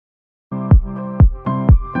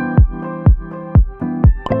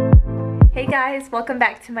Hey guys, welcome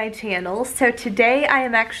back to my channel. So today I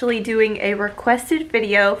am actually doing a requested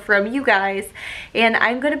video from you guys, and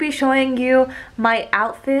I'm going to be showing you my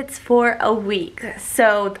outfits for a week.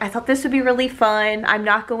 So I thought this would be really fun. I'm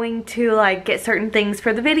not going to like get certain things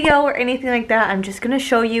for the video or anything like that. I'm just going to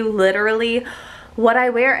show you literally what I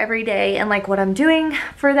wear every day and like what I'm doing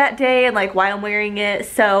for that day and like why I'm wearing it.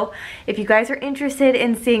 So if you guys are interested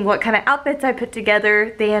in seeing what kind of outfits I put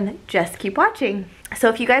together, then just keep watching. So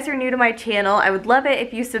if you guys are new to my channel, I would love it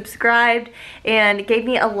if you subscribed and gave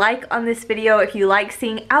me a like on this video. If you like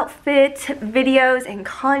seeing outfit videos and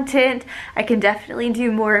content, I can definitely do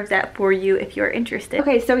more of that for you if you're interested.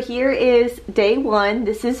 Okay, so here is day one.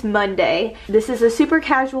 This is Monday. This is a super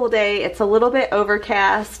casual day. It's a little bit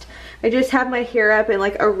overcast. I just have my hair up in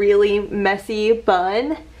like a really messy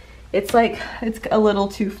bun. It's a little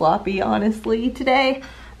too floppy honestly today,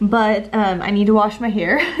 but I need to wash my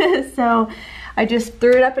hair. So I just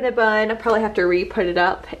threw it up in a bun. I'll probably have to re-put it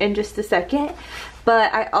up in just a second.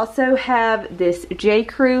 But I also have this J.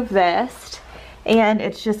 Crew vest, and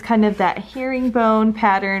it's just kind of that herringbone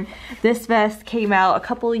pattern. This vest came out a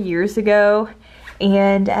couple of years ago,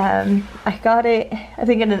 and I got it, I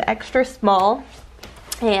think, in an extra small.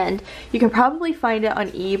 And you can probably find it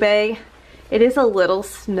on eBay. It is a little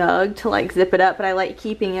snug to like zip it up, but I like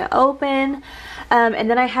keeping it open. And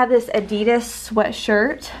then I have this Adidas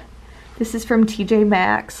sweatshirt. This is from TJ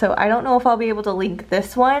Maxx, so I don't know if I'll be able to link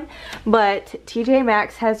this one, but TJ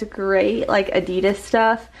Maxx has great like Adidas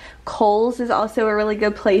stuff. Kohl's is also a really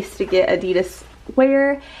good place to get Adidas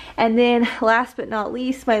wear. And then last but not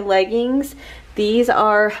least, my leggings. These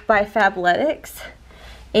are by Fabletics,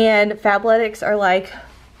 and Fabletics are like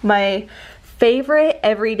my favorite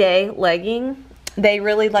everyday legging. They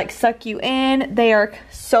really like suck you in. They are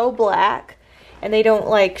so black and they don't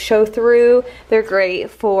like show through. They're great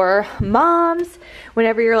for moms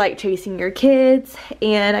whenever you're like chasing your kids,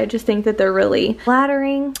 and I just think that they're really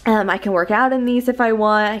flattering. I can work out in these if I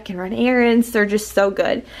want. I can run errands. They're just so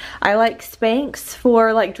good. I like Spanx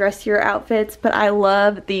for like dressier outfits, but I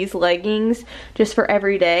love these leggings just for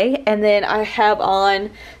every day. And then I have on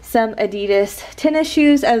some Adidas tennis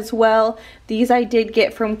shoes as well. These I did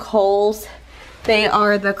get from Kohl's. They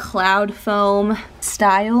are the cloud foam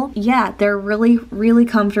style. Yeah, they're really, really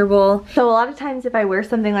comfortable. So a lot of times if I wear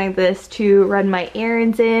something like this to run my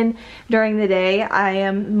errands in during the day, I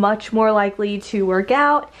am much more likely to work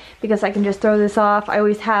out because I can just throw this off. I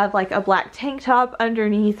always have like a black tank top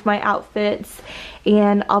underneath my outfits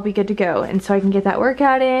and I'll be good to go. And so I can get that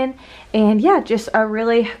workout in, and yeah, just a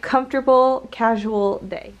really comfortable, casual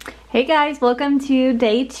day. Hey guys, welcome to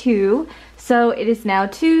day 2. So it is now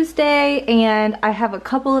Tuesday and I have a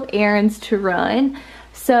couple of errands to run.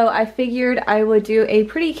 So I figured I would do a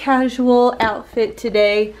pretty casual outfit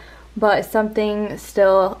today, but something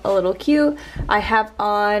still a little cute. I have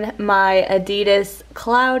on my Adidas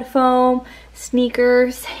Cloud Foam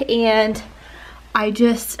sneakers, and I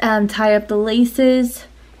just tie up the laces.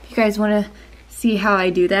 If you guys want to see how I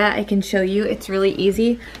do that, I can show you. It's really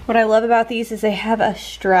easy. What I love about these is they have a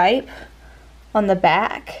stripe on the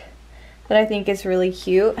back that I think is really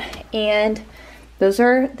cute, and those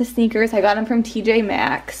are the sneakers. I got them from TJ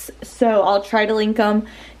Maxx, so I'll try to link them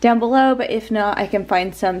down below, but if not, I can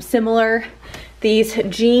find some similar. These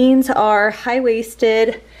jeans are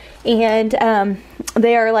high-waisted, and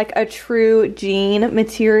they are like a true jean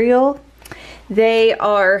material. They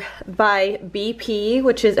are by BP,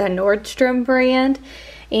 which is a Nordstrom brand,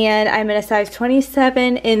 and I'm in a size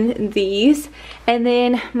 27 in these. And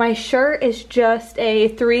then my shirt is just a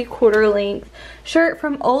 3/4 length shirt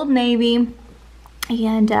from Old Navy,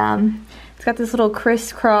 and it's got this little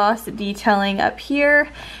crisscross detailing up here.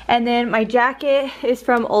 And then my jacket is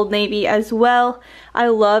from Old Navy as well. I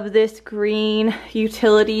love this green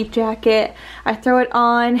utility jacket. I throw it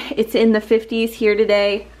on. It's in the 50s here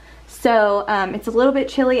today, so it's a little bit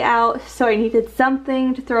chilly out, so I needed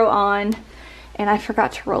something to throw on. And I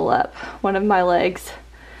forgot to roll up one of my legs.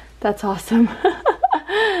 That's awesome.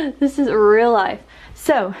 This is real life.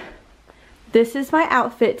 So this is my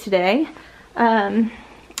outfit today. I'll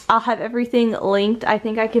have everything linked. I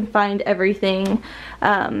think I can find everything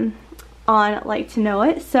on Like to Know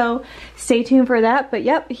It. So stay tuned for that. But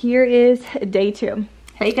yep, here is day 2.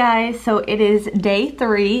 Hey guys, so it is day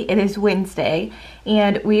 3. It is Wednesday,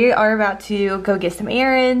 and we are about to go get some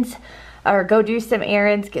errands, or go do some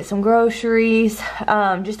errands, get some groceries,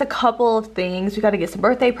 just a couple of things. We got to get some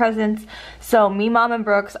birthday presents. So me, Mom, and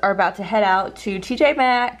Brooks are about to head out to TJ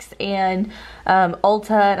Maxx and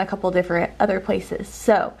Ulta and a couple different other places.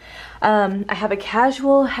 So I have a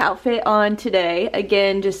casual outfit on today.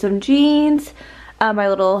 Again, just some jeans, my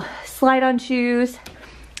little slide-on shoes,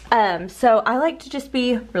 So I like to just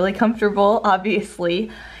be really comfortable,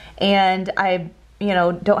 obviously, and I, you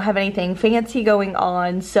know, don't have anything fancy going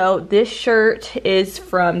on. So this shirt is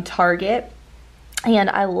from Target and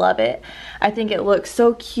I love it. I think it looks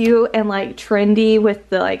so cute and like trendy with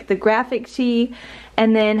the graphic tee.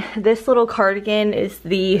 And then this little cardigan is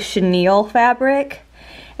the chenille fabric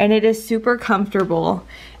and it is super comfortable.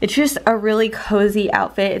 It's just a really cozy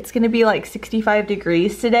outfit. It's gonna be like 65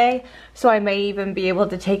 degrees today, so I may even be able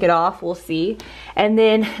to take it off, we'll see. And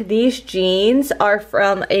then these jeans are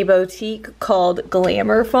from a boutique called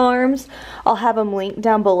Glamour Farms. I'll have them linked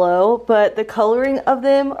down below, but the coloring of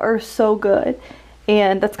them are so good.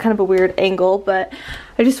 And that's kind of a weird angle, but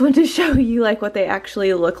I just wanted to show you like what they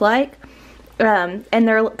actually look like. And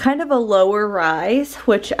they're kind of a lower rise,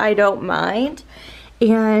 which I don't mind.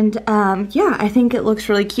 And yeah, I think it looks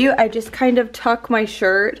really cute. I just kind of tuck my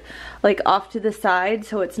shirt like off to the side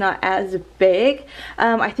so it's not as big.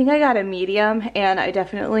 I think I got a medium and I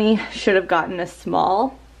definitely should have gotten a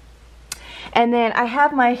small. And then I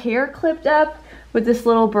have my hair clipped up with this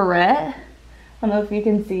little barrette. I don't know if you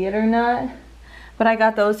can see it or not, but I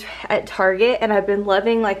got those at Target and I've been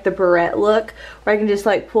loving like the barrette look where I can just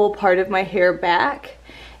like pull part of my hair back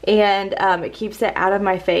and it keeps it out of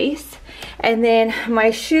my face. And then my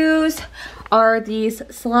shoes are these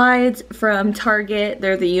slides from Target.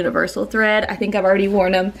 They're the universal thread. I think I've already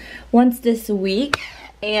worn them once this week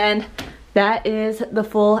and that is the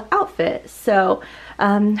full outfit. So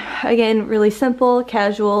again, really simple,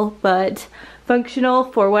 casual, but functional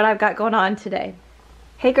for what I've got going on today.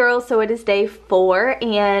 Hey girls, so it is day 4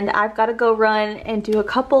 and I've got to go run and do a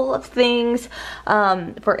couple of things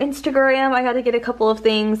for Instagram. I got to get a couple of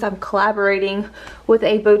things. I'm collaborating with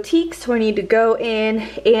a boutique, so I need to go in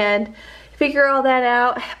and figure all that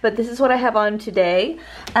out, but this is what I have on today.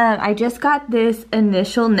 I just got this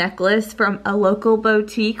initial necklace from a local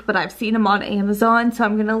boutique, but I've seen them on Amazon, so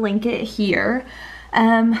I'm gonna link it here.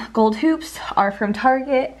 Gold hoops are from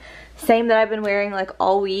Target, same that I've been wearing like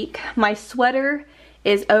all week. My sweater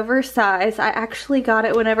is oversized. I actually got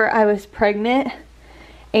it whenever I was pregnant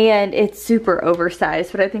and it's super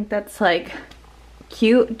oversized, but I think that's like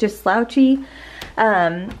cute, just slouchy.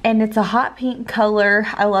 And it's a hot pink color.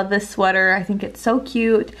 I love this sweater. I think it's so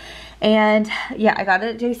cute. And yeah, I got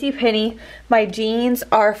it at JCPenney. My jeans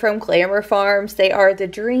are from Glamour Farms. They are the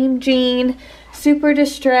Dream Jean, super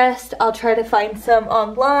distressed. I'll try to find some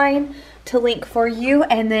online to link for you.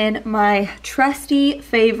 And then my trusty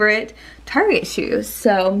favorite Target shoes.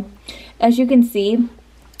 So as you can see,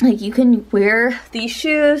 like you can wear these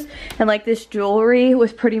shoes and like this jewelry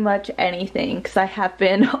with pretty much anything because I have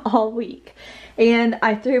been all week. And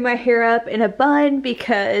I threw my hair up in a bun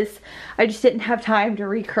because I just didn't have time to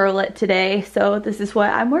recurl it today. So this is what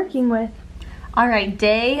I'm working with. Alright,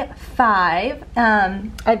 day 5.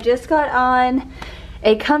 I just got on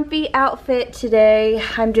a comfy outfit today.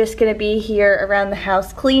 I'm just gonna be here around the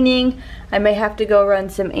house cleaning. I may have to go run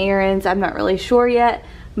some errands. I'm not really sure yet,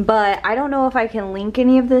 but I don't know if I can link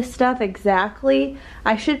any of this stuff exactly.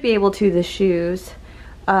 I should be able to, the shoes,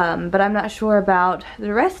 but I'm not sure about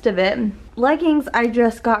the rest of it. Leggings I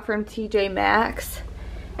just got from TJ Maxx,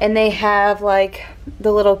 and they have like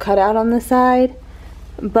the little cutout on the side,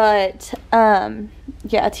 but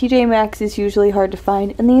yeah, TJ Maxx is usually hard to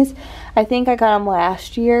find, and these I think I got them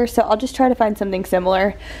last year, so I'll just try to find something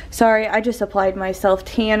similar. Sorry, I just applied my self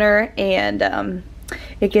tanner and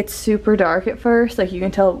it gets super dark at first, like you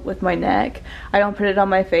can tell with my neck. I don't put it on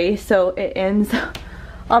my face, so it ends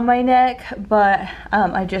on my neck, but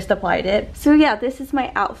I just applied it. So yeah, this is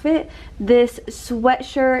my outfit. This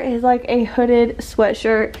sweatshirt is like a hooded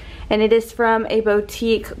sweatshirt, and it is from a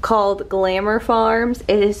boutique called Glamour Farms.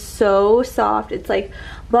 It is so soft. It's like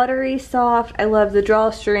buttery soft. I love the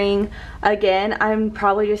drawstring. Again, I'm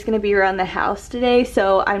probably just gonna be around the house today,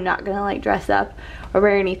 so I'm not gonna like dress up or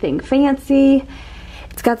wear anything fancy.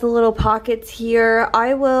 It's got the little pockets here.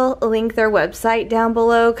 I will link their website down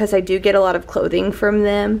below because I do get a lot of clothing from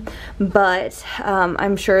them, but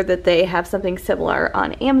I'm sure that they have something similar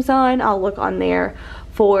on Amazon. I'll look on there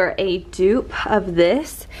for a dupe of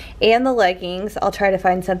this and the leggings. I'll try to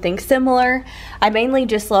find something similar. I mainly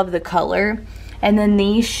just love the color. And then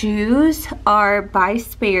these shoes are by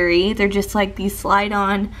Sperry. They're just like these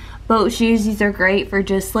slide-on boat shoes. These are great for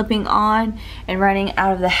just slipping on and running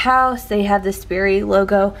out of the house. They have the Sperry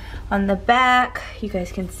logo on the back. You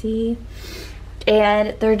guys can see.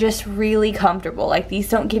 And they're just really comfortable. Like, these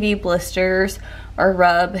don't give you blisters or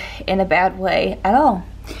rub in a bad way at all.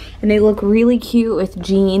 And they look really cute with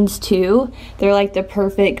jeans too. They're like the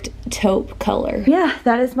perfect taupe color. Yeah,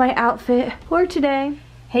 that is my outfit for today.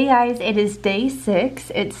 Hey guys, it is day 6.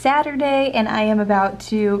 It's Saturday and I am about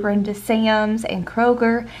to run to Sam's and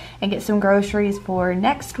Kroger and get some groceries for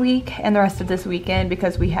next week and the rest of this weekend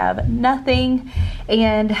because we have nothing.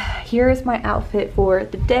 And here's my outfit for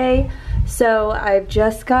the day. So I've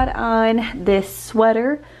just got on this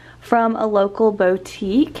sweater from a local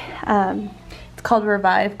boutique. It's called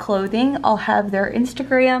Revive Clothing. I'll have their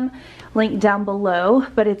Instagram link down below,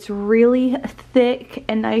 but it's really thick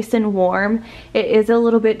and nice and warm. It is a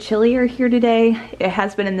little bit chillier here today. It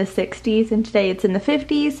has been in the 60s and today it's in the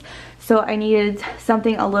 50s, so I needed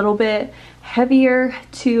something a little bit heavier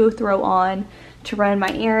to throw on to run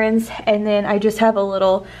my errands. And then I just have a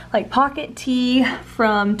little like pocket tee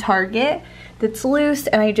from Target that's loose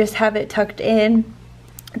and I just have it tucked in.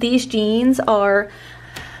 These jeans are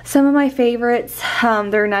some of my favorites.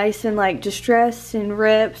 They're nice and like distressed and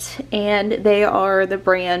ripped, and they are the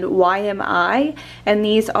brand YMI, and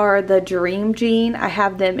these are the Dream Jean. I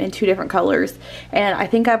have them in 2 different colors, and I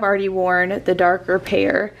think I've already worn the darker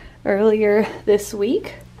pair earlier this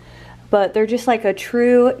week, but they're just like a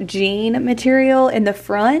true jean material in the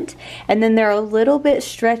front, and then they're a little bit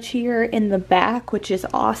stretchier in the back, which is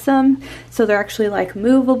awesome. So they're actually like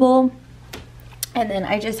movable. And then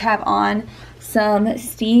I just have on some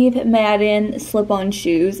Steve Madden slip-on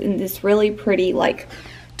shoes in this really pretty like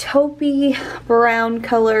taupey brown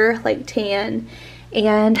color, like tan.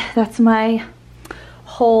 And that's my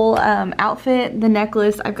whole outfit. The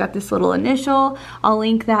necklace, I've got this little initial. I'll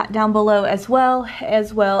link that down below as well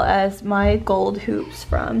as my gold hoops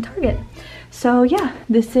from Target. So yeah,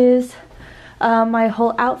 this is my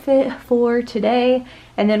whole outfit for today.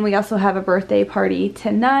 And then we also have a birthday party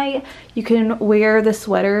tonight. You can wear the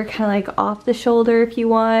sweater kind of like off the shoulder if you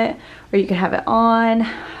want, or you can have it on.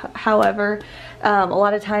 However, a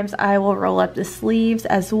lot of times I will roll up the sleeves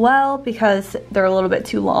as well because they're a little bit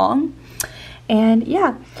too long. And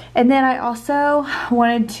yeah, and then I also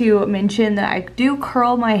wanted to mention that I do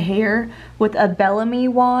curl my hair with a Bellamy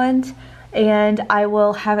wand, and I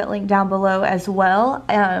will have it linked down below as well.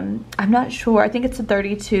 I'm not sure, I think it's a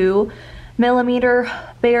 32mm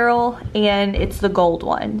barrel, and it's the gold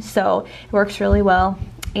one, so it works really well,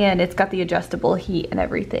 and it's got the adjustable heat and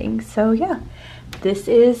everything. So yeah, this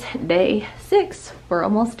is day 6. We're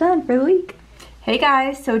almost done for the week. Hey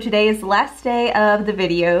guys, so today is the last day of the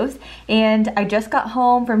videos, and I just got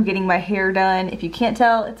home from getting my hair done. If you can't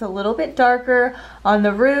tell, it's a little bit darker on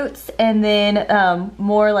the roots, and then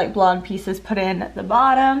more like blonde pieces put in at the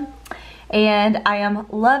bottom. And I am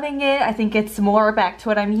loving it. I think it's more back to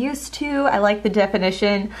what I'm used to. I like the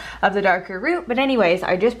definition of the darker root. But anyways,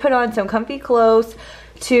 I just put on some comfy clothes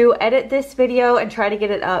to edit this video and try to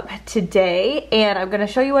get it up today. And I'm gonna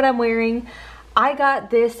show you what I'm wearing. I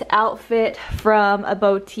got this outfit from a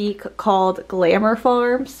boutique called Glamour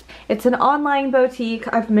Farms. It's an online boutique.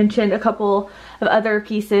 I've mentioned a couple of other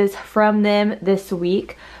pieces from them this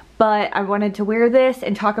week, but I wanted to wear this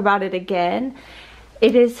and talk about it again.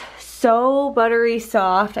 It is so buttery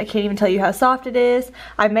soft. I can't even tell you how soft it is.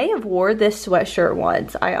 I may have wore this sweatshirt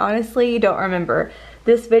once. I honestly don't remember.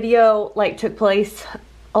 This video like took place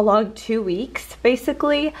along 2 weeks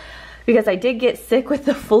basically, because I did get sick with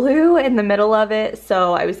the flu in the middle of it,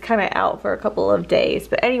 so I was kind of out for a couple of days.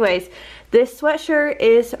 But anyways, this sweatshirt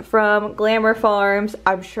is from Glamour Farms.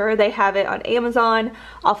 I'm sure they have it on Amazon.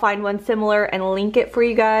 I'll find one similar and link it for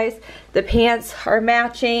you guys. The pants are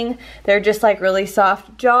matching. They're just like really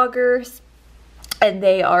soft joggers, and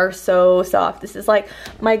they are so soft. This is like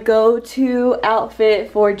my go-to outfit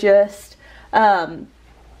for just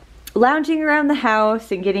lounging around the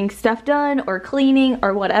house and getting stuff done or cleaning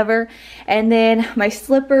or whatever. And then my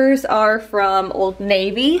slippers are from Old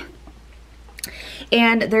Navy,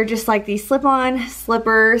 and they're just like these slip-on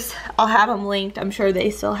slippers. I'll have them linked. I'm sure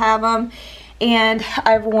they still have them, and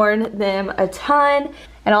I've worn them a ton.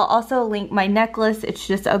 And I'll also link my necklace. It's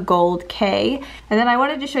just a gold K. And then I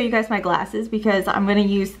wanted to show you guys my glasses because I'm gonna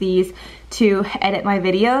use these to edit my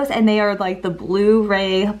videos, and they are like the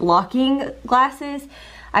Blu-ray blocking glasses.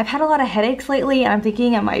 I've had a lot of headaches lately, and I'm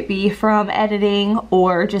thinking it might be from editing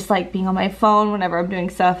or just like being on my phone whenever I'm doing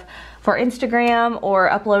stuff for Instagram or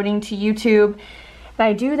uploading to YouTube. And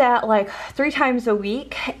I do that like 3 times a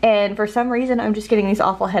week, and for some reason I'm just getting these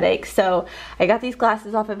awful headaches. So I got these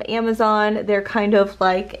glasses off of Amazon. They're kind of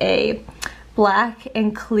like a black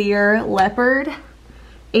and clear leopard,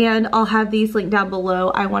 and I'll have these linked down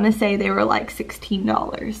below. I want to say they were like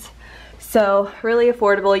 $16. So really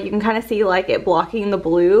affordable. You can kind of see like it blocking the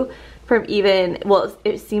blue from even, well,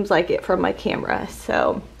 it seems like it from my camera.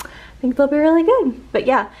 So I think they'll be really good. But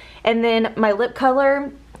yeah, and then my lip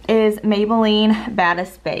color is Maybelline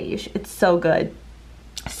Baddest Beige. It's so good.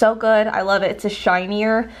 So good. I love it. It's a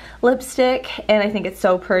shinier lipstick and I think it's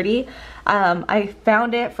so pretty. I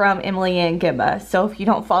found it from Emily and Gimba, so if you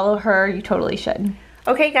don't follow her, you totally should.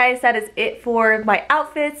 Okay guys, that is it for my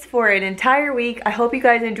outfits for an entire week. I hope you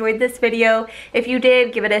guys enjoyed this video. If you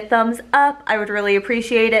did, give it a thumbs up. I would really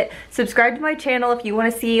appreciate it. Subscribe to my channel if you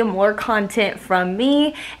want to see more content from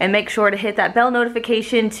me, and make sure to hit that bell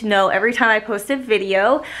notification to know every time I post a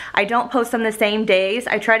video. I don't post on the same days.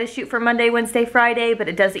 I try to shoot for Monday, Wednesday, Friday, but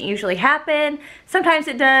it doesn't usually happen. Sometimes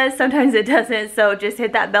it does, sometimes it doesn't, so just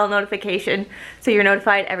hit that bell notification so you're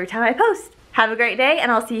notified every time I post. Have a great day,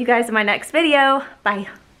 and I'll see you guys in my next video. Bye.